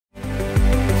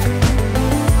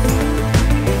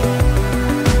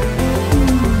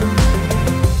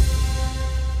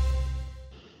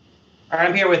All right,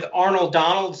 I'm here with Arnold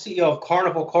Donald, CEO of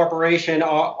Carnival Corporation.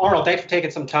 Arnold, thanks for taking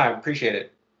some time. Appreciate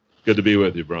it. Good to be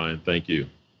with you, Brian. Thank you.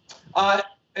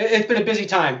 It's been a busy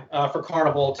time for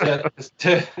Carnival,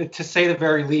 to say the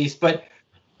very least. But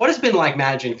what has it been like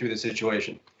managing through the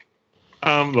situation?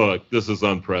 Look, this is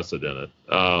unprecedented.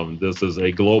 This is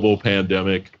a global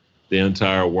pandemic. The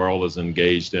entire world is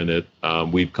engaged in it.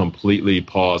 We've completely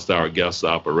paused our guest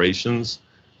operations.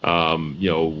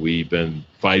 We've been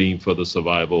fighting for the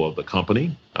survival of the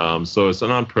company. So it's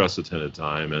an unprecedented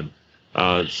time.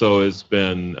 And so it's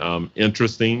been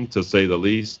interesting, to say the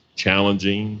least,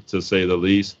 challenging, to say the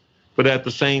least. But at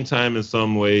the same time, in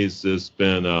some ways, it's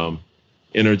been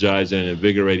energizing and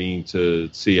invigorating to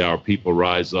see our people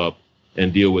rise up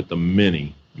and deal with the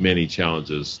many, many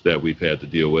challenges that we've had to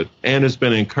deal with. And it's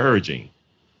been encouraging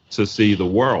to see the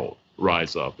world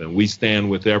rise up. And we stand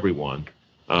with everyone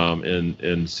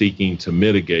in seeking to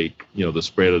mitigate, the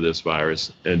spread of this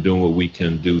virus and doing what we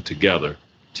can do together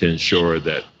to ensure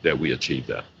that we achieve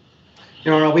that.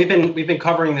 We've been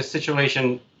covering this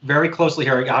situation very closely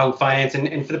here at Yahoo Finance,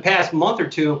 and for the past month or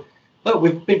two, look,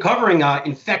 we've been covering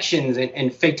infections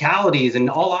and fatalities, and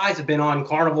all eyes have been on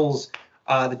Carnival's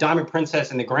the Diamond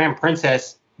Princess and the Grand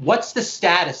Princess. What's the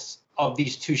status of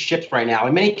these two ships right now?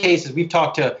 In many cases, we've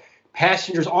talked to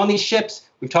passengers on these ships.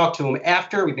 We've talked to them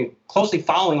after. We've been closely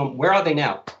following them. Where are they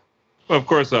now? Well, of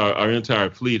course, our entire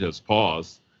fleet has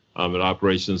paused in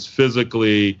operations.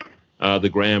 Physically, the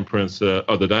Grand Princess,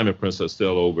 or the Diamond Princess, is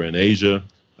still over in Asia.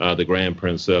 The Grand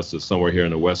Princess is somewhere here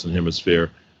in the Western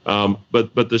Hemisphere.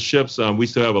 But the ships, we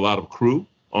still have a lot of crew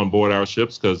on board our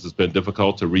ships because it's been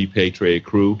difficult to repatriate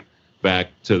crew back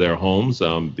to their homes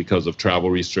because of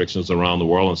travel restrictions around the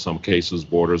world. In some cases,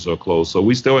 borders are closed. So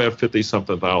we still have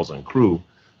 50-something thousand crew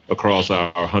across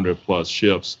our 100-plus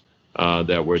ships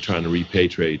that we're trying to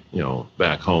repatriate,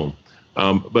 back home.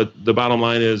 But the bottom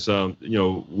line is,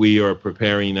 we are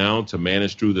preparing now to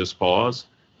manage through this pause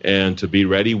and to be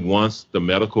ready once the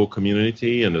medical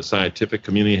community and the scientific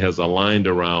community has aligned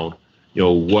around,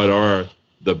 what are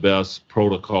the best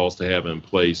protocols to have in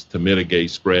place to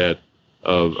mitigate spread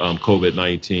of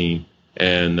COVID-19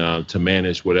 and to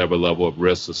manage whatever level of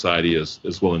risk society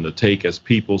is willing to take as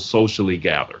people socially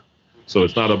gather. So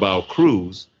it's not about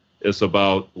cruise. It's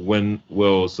about when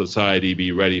will society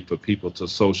be ready for people to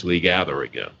socially gather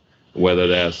again, whether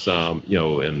that's,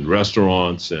 in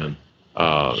restaurants and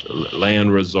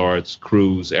land resorts,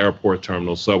 cruise, airport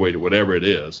terminals, subway, whatever it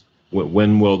is.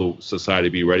 When will the society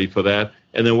be ready for that?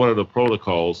 And then what are the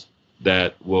protocols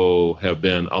that will have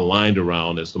been aligned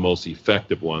around as the most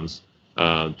effective ones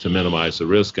to minimize the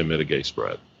risk and mitigate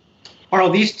spread?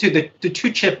 Arnold, these two, the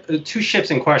two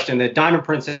ships in question, the Diamond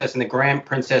Princess and the Grand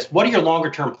Princess, what are your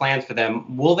longer-term plans for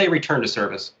them? Will they return to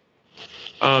service?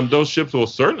 Those ships will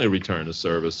certainly return to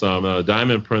service.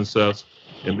 Diamond Princess,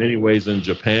 in many ways in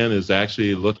Japan, is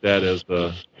actually looked at as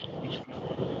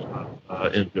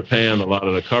in Japan, a lot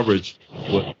of the coverage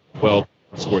was,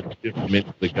 many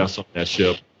of the guests on that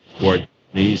ship were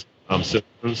Japanese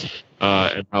citizens,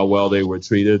 and how well they were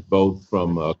treated, both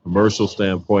from a commercial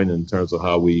standpoint in terms of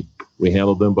how we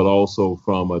handled them, but also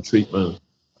from a treatment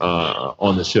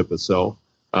on the ship itself.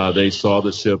 They saw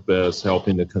the ship as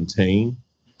helping to contain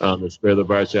the spread of the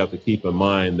virus. You have to keep in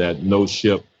mind that no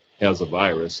ship has a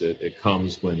virus. It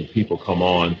comes when people come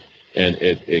on, and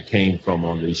it came from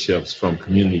on these ships from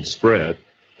community spread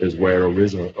is where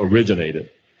it originated.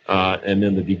 And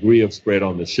then the degree of spread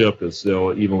on the ship is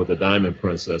still, even with the Diamond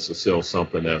Princess, is still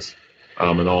something that's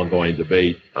an ongoing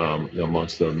debate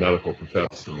amongst the medical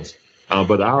professionals.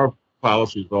 But our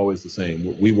policy is always the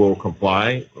same. We will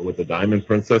comply with the Diamond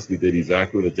Princess. We did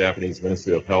exactly what the Japanese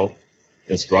Ministry of Health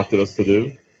instructed us to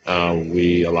do.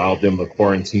 We allowed them to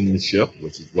quarantine the ship,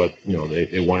 which is what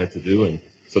they wanted to do. And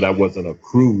so that wasn't a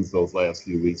cruise those last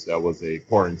few weeks. That was a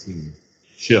quarantine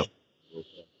ship.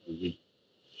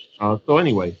 So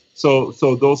anyway, so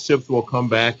those ships will come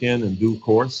back in due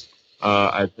course.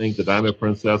 I think the Diamond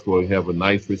Princess will have a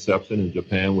nice reception in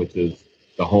Japan, which is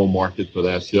the home market for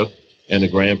that ship. And the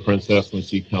Grand Princess, when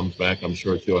she comes back, I'm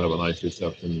sure she'll have a nice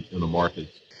reception in the market.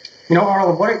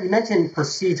 Arnold, you mentioned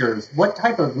procedures. What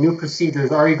type of new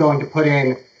procedures are you going to put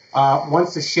in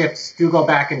once the ships do go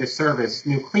back into service?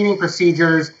 New cleaning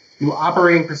procedures, new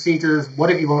operating procedures. What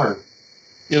have you learned?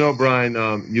 Brian,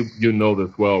 you know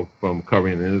this well from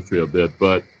covering the industry a bit,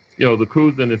 but, the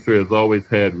cruise industry has always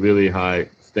had really high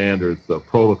standards of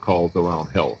protocols around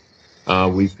health.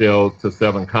 We sailed to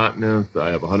 7 continents.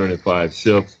 I have 105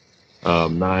 ships,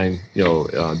 9,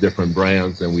 different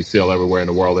brands, and we sail everywhere in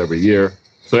the world every year.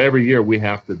 So every year we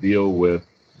have to deal with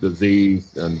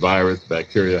disease and virus,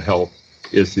 bacteria, health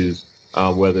issues,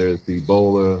 whether it's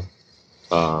Ebola,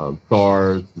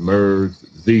 SARS, MERS,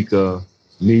 Zika,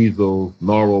 measles,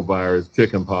 norovirus,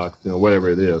 chickenpox, whatever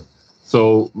it is.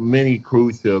 So many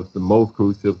cruise ships, and most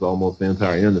cruise ships, almost the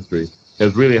entire industry,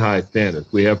 has really high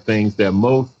standards. We have things that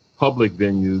most public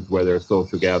venues where there are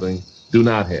social gatherings do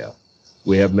not have.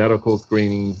 We have medical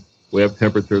screening, we have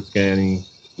temperature scanning,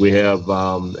 we have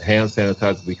hand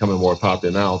sanitizer becoming more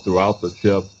popular now throughout the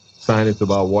ship, signage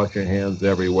about wash your hands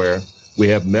everywhere. We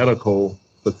have medical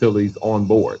facilities on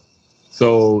board.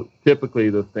 So typically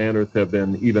the standards have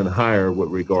been even higher with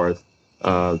regards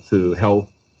to health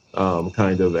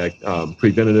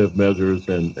preventative measures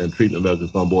and treatment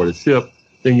measures on board a ship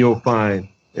than you'll find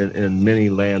in many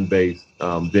land-based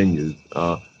venues.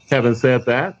 Having said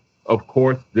that, of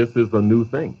course, this is a new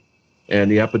thing, and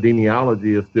the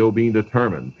epidemiology is still being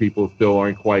determined. People still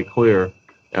aren't quite clear,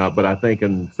 but I think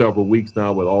in several weeks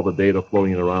now, with all the data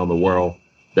floating around the world,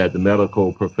 that the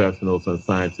medical professionals and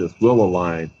scientists will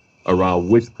align around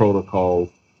which protocols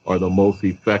are the most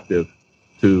effective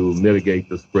to mitigate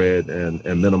the spread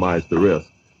and minimize the risk.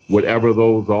 Whatever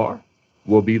those are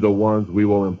will be the ones we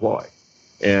will employ.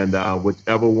 And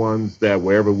whichever ones that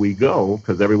wherever we go,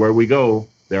 because everywhere we go,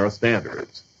 there are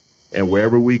standards. And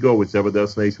wherever we go, whichever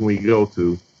destination we go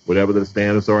to, whatever the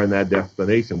standards are in that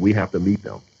destination, we have to meet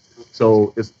them.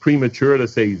 So it's premature to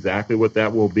say exactly what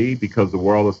that will be because the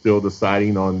world is still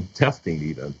deciding on testing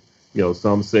even.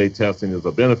 Some say testing is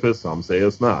a benefit, some say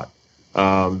it's not.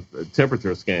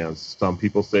 Temperature scans, some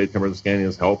people say temperature scanning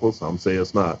is helpful, some say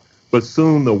it's not. But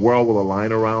soon the world will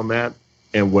align around that,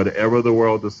 and whatever the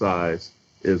world decides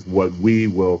is what we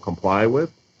will comply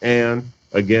with. And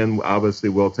again, obviously,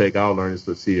 we'll take our learnings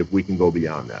to see if we can go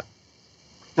beyond that.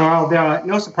 Now,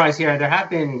 no surprise here. There have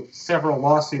been several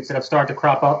lawsuits that have started to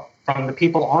crop up from the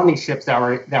people on these ships that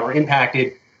were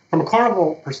impacted. From a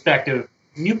Carnival perspective,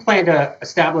 do you plan to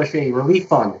establish a relief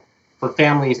fund for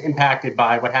families impacted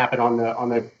by what happened on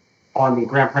the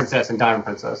Grand Princess and Diamond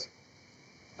Princess?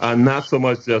 Not so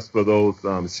much just for those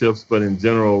ships, but in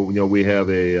general, we have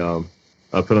a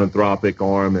philanthropic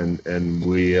arm, and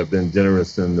we have been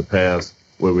generous in the past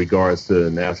with regards to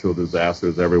natural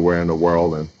disasters everywhere in the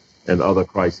world and other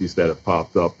crises that have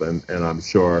popped up. And I'm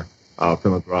sure our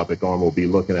philanthropic arm will be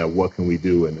looking at what can we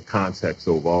do in the context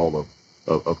overall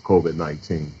of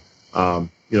COVID-19.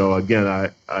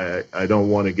 Again, I don't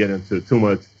want to get into too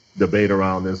much debate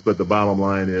around this, but the bottom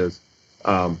line is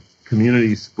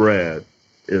community spread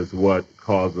is what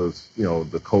causes,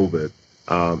 the COVID.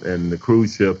 And the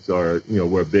cruise ships are,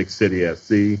 we're a big city at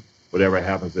sea. Whatever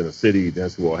happens in a city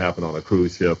eventually will happen on a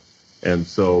cruise ship. And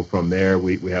so from there,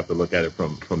 we have to look at it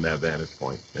from that vantage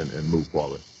point and move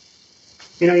forward.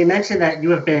 You mentioned that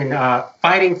you have been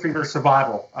fighting for your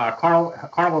survival. Carnival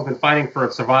has been fighting for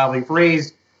its survival. You've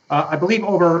raised, I believe,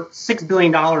 over $6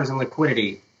 billion in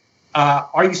liquidity.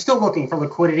 Are you still looking for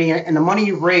liquidity? And the money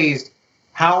you've raised,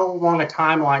 how long a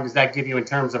timeline does that give you in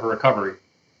terms of a recovery?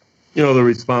 The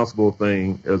responsible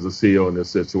thing as a CEO in this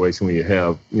situation, when you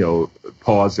have,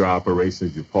 pause your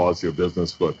operations, you pause your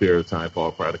business for a period of time for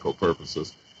all practical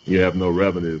purposes, you have no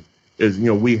revenue, is,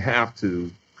 we have to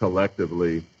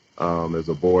collectively, as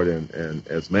a board and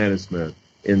as management,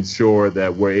 ensure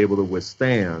that we're able to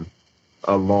withstand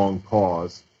a long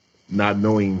pause, not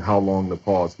knowing how long the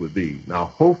pause would be. Now,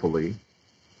 hopefully,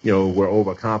 we're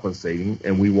overcompensating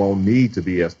and we won't need to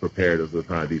be as prepared as we're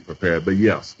trying to be prepared. But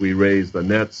yes, we raised a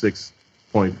net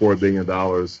 $6.4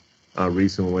 billion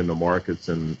recently in the markets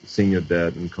and senior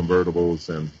debt and convertibles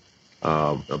and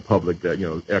public debt,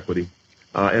 equity.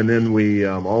 And then we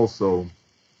also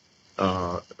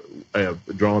have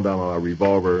drawn down on our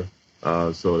revolver.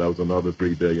 So that was another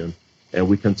 $3 billion. And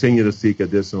we continue to seek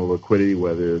additional liquidity,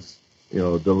 whether it's,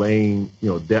 delaying,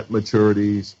 debt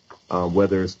maturities,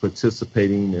 whether it's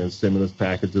participating in stimulus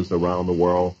packages around the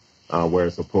world where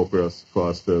it's appropriate for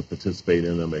us to participate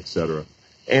in them, et cetera.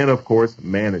 And, of course,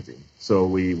 managing. So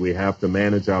we have to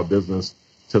manage our business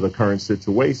to the current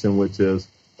situation, which is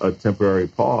a temporary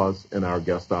pause in our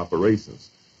guest operations.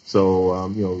 So,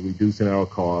 reducing our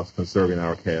costs, conserving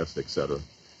our cash, et cetera.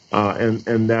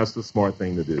 And that's the smart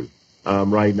thing to do.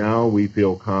 Right now, we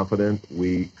feel confident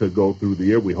we could go through the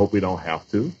year. We hope we don't have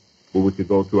to, but we could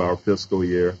go through our fiscal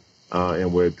year.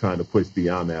 And we're trying to push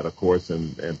beyond that, of course,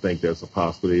 and think there's a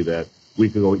possibility that we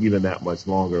could go even that much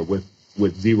longer with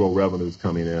zero revenues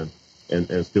coming in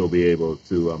and still be able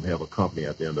to have a company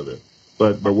at the end of it.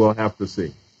 But we'll have to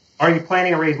see. Are you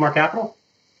planning to raise more capital?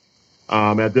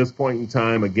 At this point in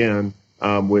time, again,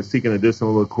 we're seeking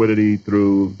additional liquidity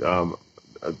through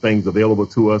things available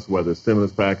to us, whether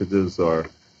stimulus packages or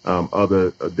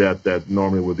other debt that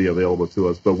normally would be available to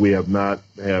us, but we have not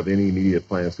have any immediate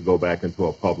plans to go back into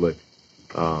a public,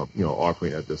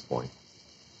 offering at this point.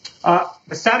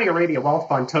 The Saudi Arabia Wealth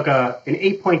Fund took an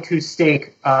 8.2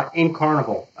 stake in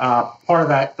Carnival, part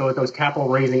of those capital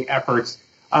raising efforts.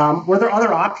 Were there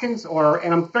other options,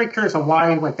 and I'm very curious on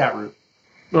why you went that route?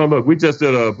 No, look, we just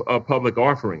did a public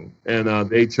offering, and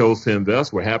they chose to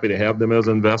invest. We're happy to have them as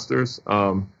investors.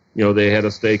 They had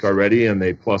a stake already, and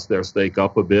they plussed their stake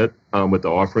up a bit with the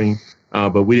offering.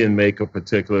 But we didn't make a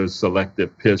particular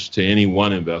selective pitch to any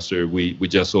one investor. We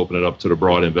just opened it up to the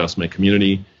broad investment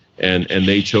community, and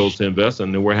they chose to invest,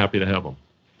 and we're happy to have them.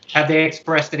 Have they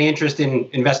expressed any interest in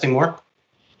investing more?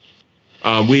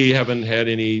 We haven't had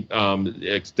any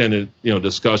extended,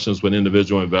 discussions with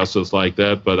individual investors like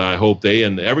that, but I hope they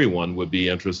and everyone would be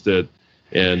interested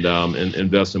in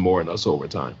investing more in us over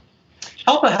time.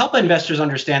 Help investors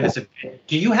understand this a bit.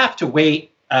 Do you have to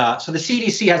wait? So the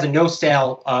CDC has a no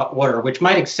sale order, which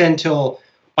might extend till,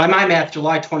 by my math,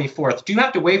 July 24th. Do you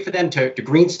have to wait for them to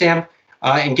green stamp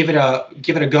and give it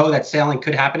a go that sailing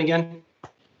could happen again?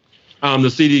 The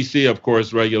CDC, of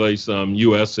course, regulates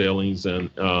U.S. sailings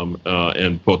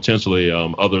and potentially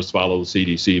others follow the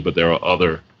CDC, but there are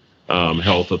other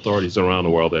health authorities around the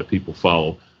world that people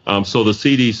follow. So the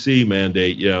CDC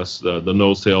mandate, yes, the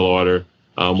no-sail order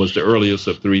was the earliest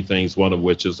of three things, one of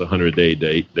which is the 100-day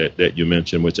date that you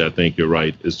mentioned, which I think you're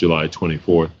right is July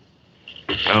 24th.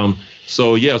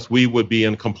 So, yes, we would be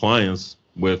in compliance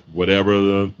with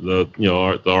whatever the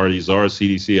our authorities are.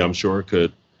 CDC, I'm sure,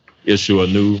 could issue a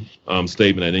new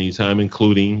statement at any time,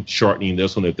 including shortening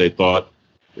this one if they thought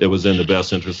it was in the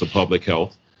best interest of public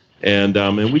health. And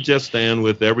we just stand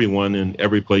with everyone in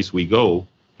every place we go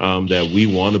that we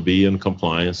want to be in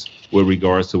compliance with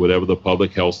regards to whatever the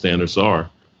public health standards are,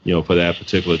 for that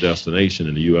particular destination.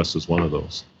 And the U.S. is one of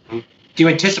those. Do you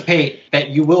anticipate that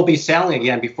you will be sailing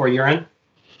again before year end?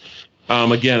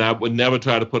 Again, I would never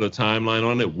try to put a timeline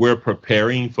on it. We're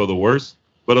preparing for the worst,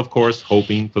 but of course,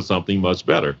 hoping for something much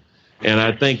better. And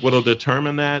I think what will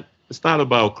determine that, it's not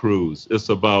about cruise. It's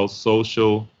about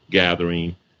social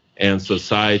gathering and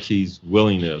society's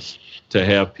willingness to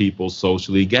have people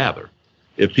socially gather.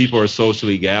 If people are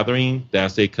socially gathering,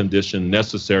 that's a condition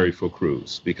necessary for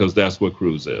cruise, because that's what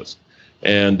cruise is.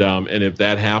 And if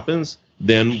that happens,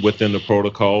 then within the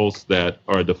protocols that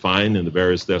are defined in the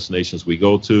various destinations we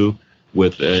go to,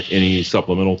 with any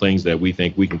supplemental things that we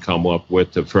think we can come up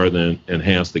with to further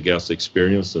enhance the guest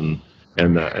experience and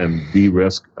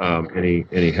de-risk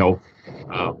any health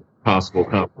possible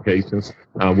complications,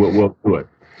 we'll do it.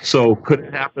 So could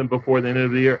it happen before the end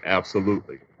of the year?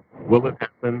 Absolutely. Will it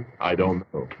happen? I don't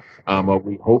know. Are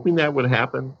we hoping that would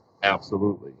happen?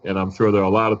 Absolutely. And I'm sure there are a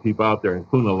lot of people out there,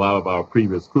 including a lot of our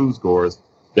previous cruise goers,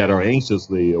 that are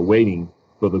anxiously awaiting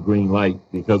for the green light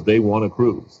because they want to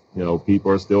cruise.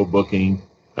 People are still booking,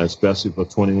 especially for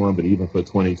 21, but even for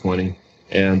 2020.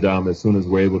 And as soon as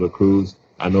we're able to cruise,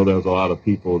 I know there's a lot of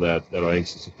people that are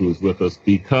anxious to cruise with us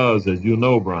because, as you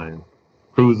know, Brian,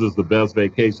 cruise is the best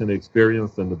vacation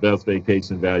experience and the best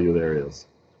vacation value there is.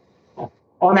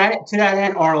 To that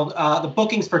end, Arnold, the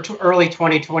bookings for early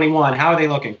 2021, how are they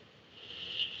looking?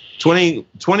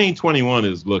 2021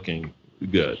 is looking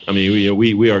good. I mean,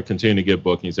 we are continuing to get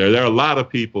bookings there. There are a lot of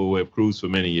people who have cruised for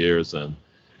many years and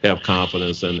have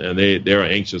confidence, and they're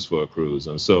anxious for a cruise,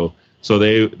 and so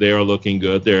they are looking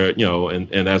good. They're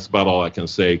and that's about all I can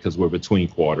say because we're between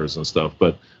quarters and stuff.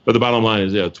 But the bottom line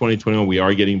is, 2021 we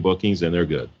are getting bookings and they're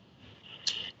good.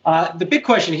 The big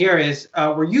question here is,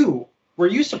 were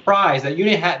you surprised that you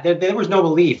didn't have there was no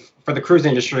relief for the cruise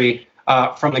industry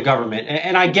from the government?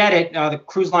 And I get it. The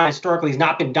cruise line historically has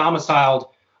not been domiciled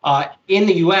in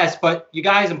the U.S., but you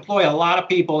guys employ a lot of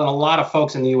people and a lot of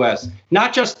folks in the U.S.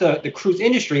 Not just the cruise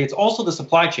industry, it's also the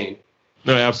supply chain.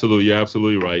 No, absolutely. You're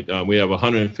absolutely right. We have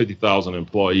 150,000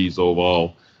 employees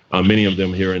overall, many of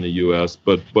them here in the U.S.,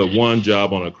 but one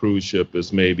job on a cruise ship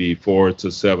is maybe 4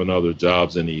 to 7 other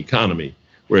jobs in the economy.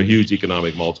 We're a huge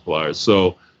economic multiplier.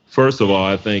 So first of all,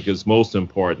 I think it's most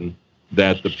important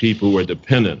that the people who are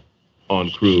dependent on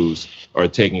cruise are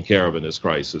taken care of in this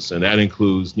crisis. And that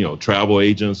includes, travel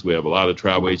agents. We have a lot of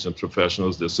travel agent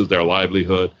professionals. This is their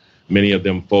livelihood. Many of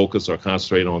them focus or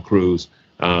concentrate on cruise.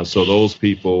 So those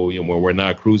people, when we're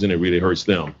not cruising, it really hurts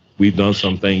them. We've done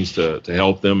some things to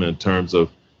help them in terms of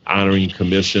honoring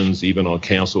commissions, even on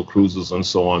canceled cruises and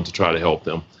so on, to try to help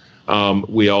them.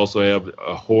 We also have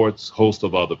a host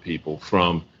of other people,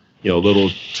 from little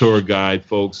tour guide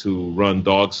folks who run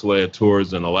dog sled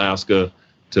tours in Alaska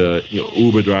to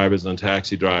Uber drivers and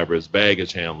taxi drivers,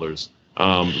 baggage handlers,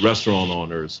 restaurant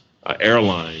owners,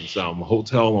 airlines,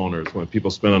 hotel owners, when people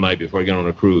spend a night before they get on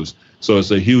a cruise. So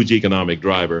it's a huge economic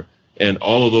driver, and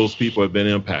all of those people have been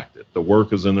impacted. The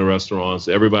workers in the restaurants,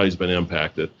 everybody's been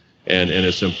impacted. And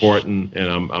it's important, and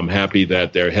I'm happy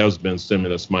that there has been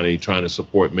stimulus money trying to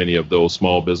support many of those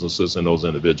small businesses and those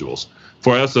individuals.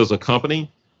 For us as a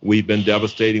company, we've been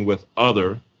devastating with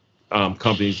other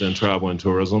companies in travel and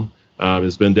tourism.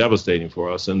 It's been devastating for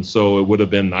us, and so it would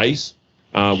have been nice.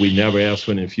 We never asked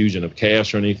for an infusion of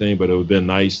cash or anything, but it would have been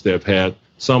nice to have had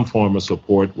some form of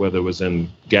support, whether it was in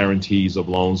guarantees of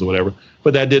loans or whatever.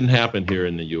 But that didn't happen here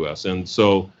in the U.S. And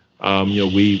so,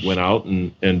 we went out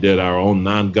and did our own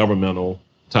non-governmental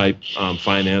type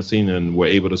financing, and were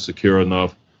able to secure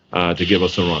enough to give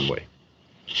us a runway.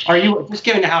 Are you, just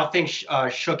given how things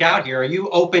shook out here, are you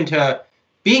open to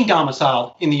being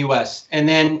domiciled in the U.S. and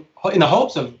then in the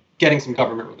hopes of getting some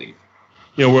government relief?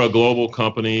 We're a global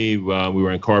company. We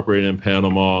were incorporated in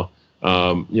Panama.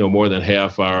 More than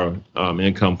half our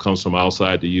income comes from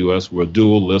outside the U.S. We're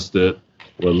dual listed.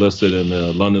 We're listed in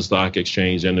the London Stock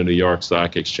Exchange and the New York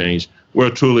Stock Exchange. We're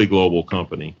a truly global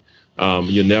company.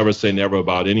 You never say never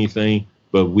about anything,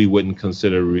 but we wouldn't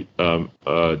consider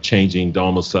changing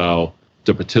domicile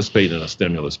to participate in a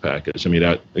stimulus package. I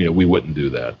mean, we wouldn't do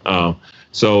that.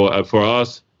 So for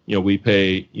us, we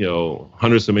pay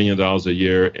hundreds of millions of dollars a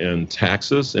year in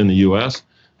taxes in the U.S.,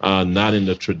 not in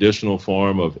the traditional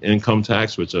form of income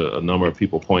tax, which a number of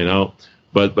people point out,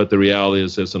 but the reality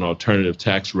is it's an alternative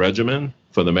tax regimen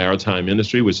for the maritime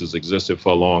industry, which has existed for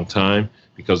a long time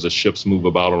because the ships move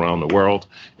about around the world,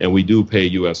 and we do pay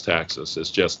U.S. taxes.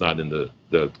 It's just not in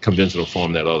the conventional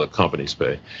form that other companies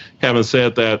pay. Having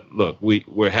said that, look,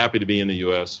 we're happy to be in the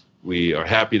U.S. We are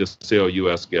happy to sail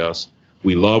U.S. guests.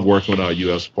 We love working with our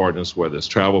U.S. partners, whether it's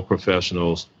travel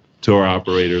professionals, tour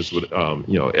operators, with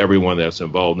everyone that's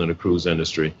involved in the cruise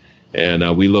industry,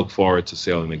 and we look forward to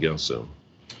sailing again soon.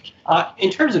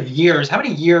 In terms of years, how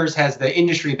many years has the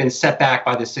industry been set back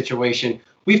by this situation?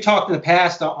 We've talked in the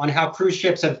past on how cruise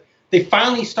ships they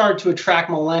finally started to attract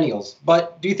millennials,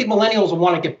 but do you think millennials will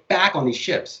want to get back on these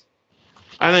ships?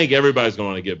 I think everybody's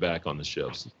going to get back on the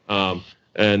ships. And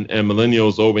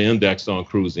millennials over-indexed on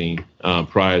cruising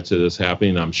prior to this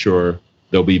happening. I'm sure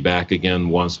they'll be back again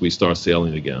once we start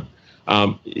sailing again.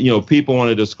 People want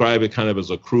to describe it kind of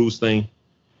as a cruise thing.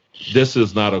 This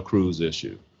is not a cruise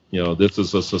issue. This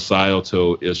is a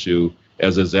societal issue,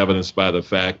 as is evidenced by the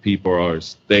fact people are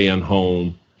staying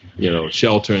home,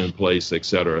 shelter in place, et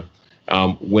cetera.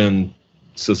 When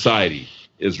society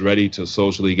is ready to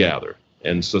socially gather,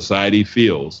 and society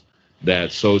feels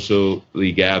that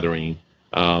socially gathering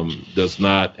does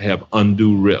not have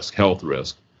undue risk, health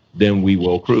risk, then we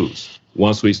will cruise.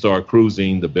 Once we start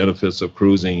cruising, the benefits of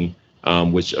cruising,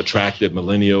 which attracted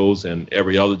millennials and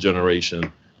every other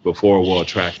generation before, will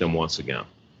attract them once again.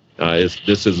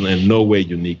 This is in no way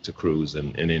unique to cruise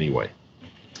in any way.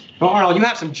 Well, Arnold, you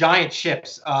have some giant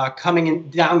ships coming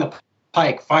down the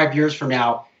pike 5 years from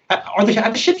now. Have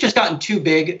the ships just gotten too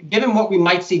big, given what we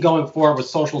might see going forward with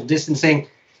social distancing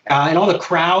and all the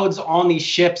crowds on these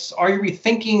ships? Are you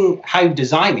rethinking how you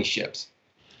design these ships?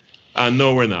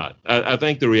 No, we're not. I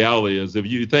think the reality is, if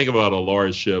you think about a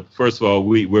large ship, first of all,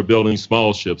 we're building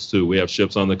small ships too. We have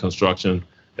ships under construction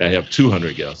that have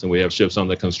 200 guests, and we have ships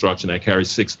under construction that carry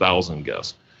 6,000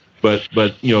 guests. But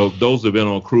those who've been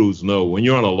on cruise know when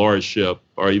you're on a large ship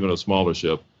or even a smaller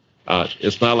ship,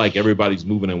 it's not like everybody's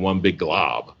moving in one big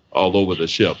glob all over the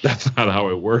ship. That's not how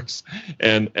it works.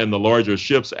 And the larger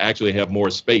ships actually have more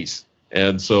space.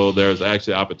 And so there's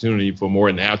actually opportunity for more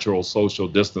natural social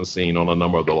distancing on a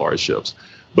number of the large ships.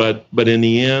 But in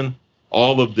the end,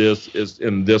 all of this is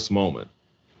in this moment.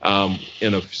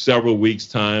 In several weeks'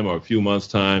 time or a few months'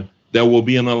 time, there will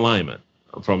be an alignment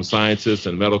from scientists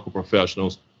and medical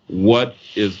professionals. What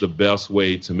is the best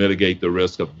way to mitigate the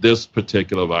risk of this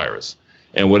particular virus?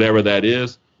 And whatever that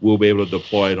is, we'll be able to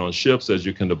deploy it on ships as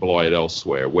you can deploy it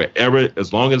elsewhere, wherever,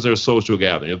 as long as there's social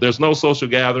gathering. If there's no social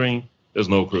gathering, there's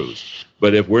no cruise.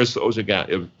 But if we're social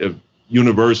if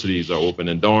universities are open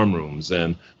and dorm rooms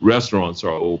and restaurants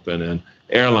are open and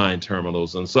airline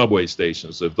terminals and subway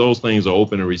stations, if those things are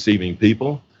open and receiving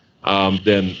people,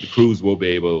 then the cruise will be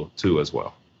able to as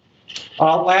well.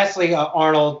 Lastly,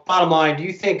 Arnold, bottom line, do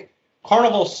you think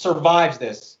Carnival survives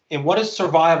this? And what does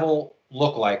survival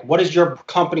look like? What does your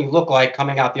company look like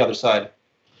coming out the other side?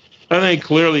 I think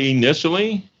clearly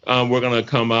initially we're going to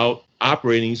come out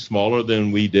operating smaller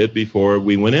than we did before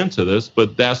we went into this,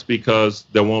 but that's because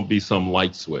there won't be some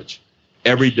light switch.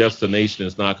 Every destination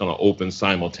is not going to open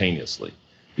simultaneously.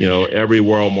 Every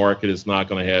world market is not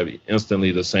going to have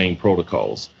instantly the same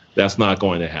protocols. That's not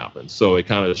going to happen. So it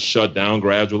kind of shut down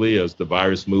gradually as the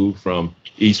virus moved from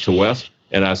east to west,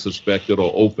 and I suspect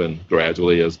it'll open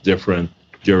gradually as different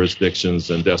jurisdictions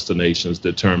and destinations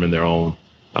determine their own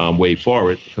way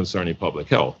forward concerning public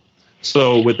health.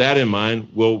 So with that in mind,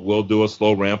 we'll do a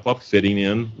slow ramp up, fitting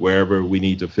in wherever we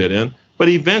need to fit in. But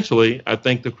eventually, I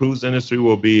think the cruise industry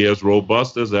will be as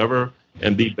robust as ever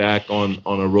and be back on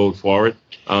a road forward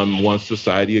once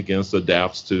society again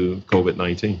adapts to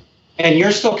COVID-19. And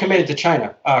you're still committed to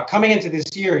China. Coming into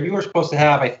this year, you were supposed to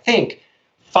have, I think,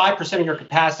 5% of your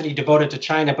capacity devoted to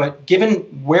China. But given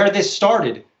where this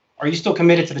started, are you still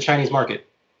committed to the Chinese market?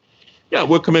 Yeah,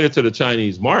 we're committed to the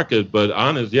Chinese market, but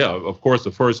of course,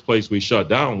 the first place we shut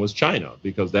down was China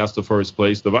because that's the first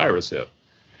place the virus hit.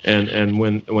 And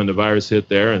when the virus hit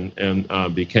there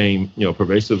and became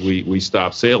pervasive, we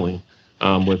stopped sailing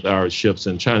with our ships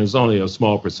in China. It's only a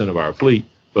small percent of our fleet,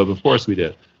 but of course we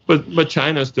did. But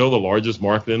China is still the largest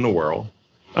market in the world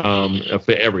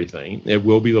for everything. It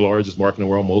will be the largest market in the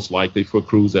world, most likely for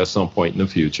cruise at some point in the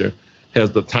future.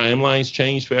 Has the timelines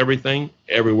changed for everything?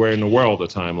 Everywhere in the world, the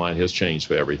timeline has changed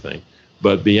for everything.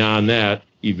 But beyond that,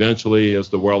 eventually, as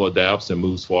the world adapts and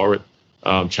moves forward,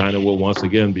 China will once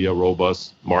again be a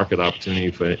robust market opportunity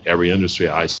for every industry,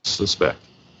 I suspect.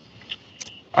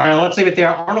 All right, let's leave it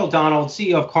there. Arnold Donald,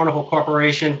 CEO of Carnival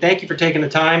Corporation. Thank you for taking the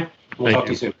time. We'll talk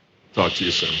to you soon. Talk to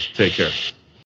you soon. Take care.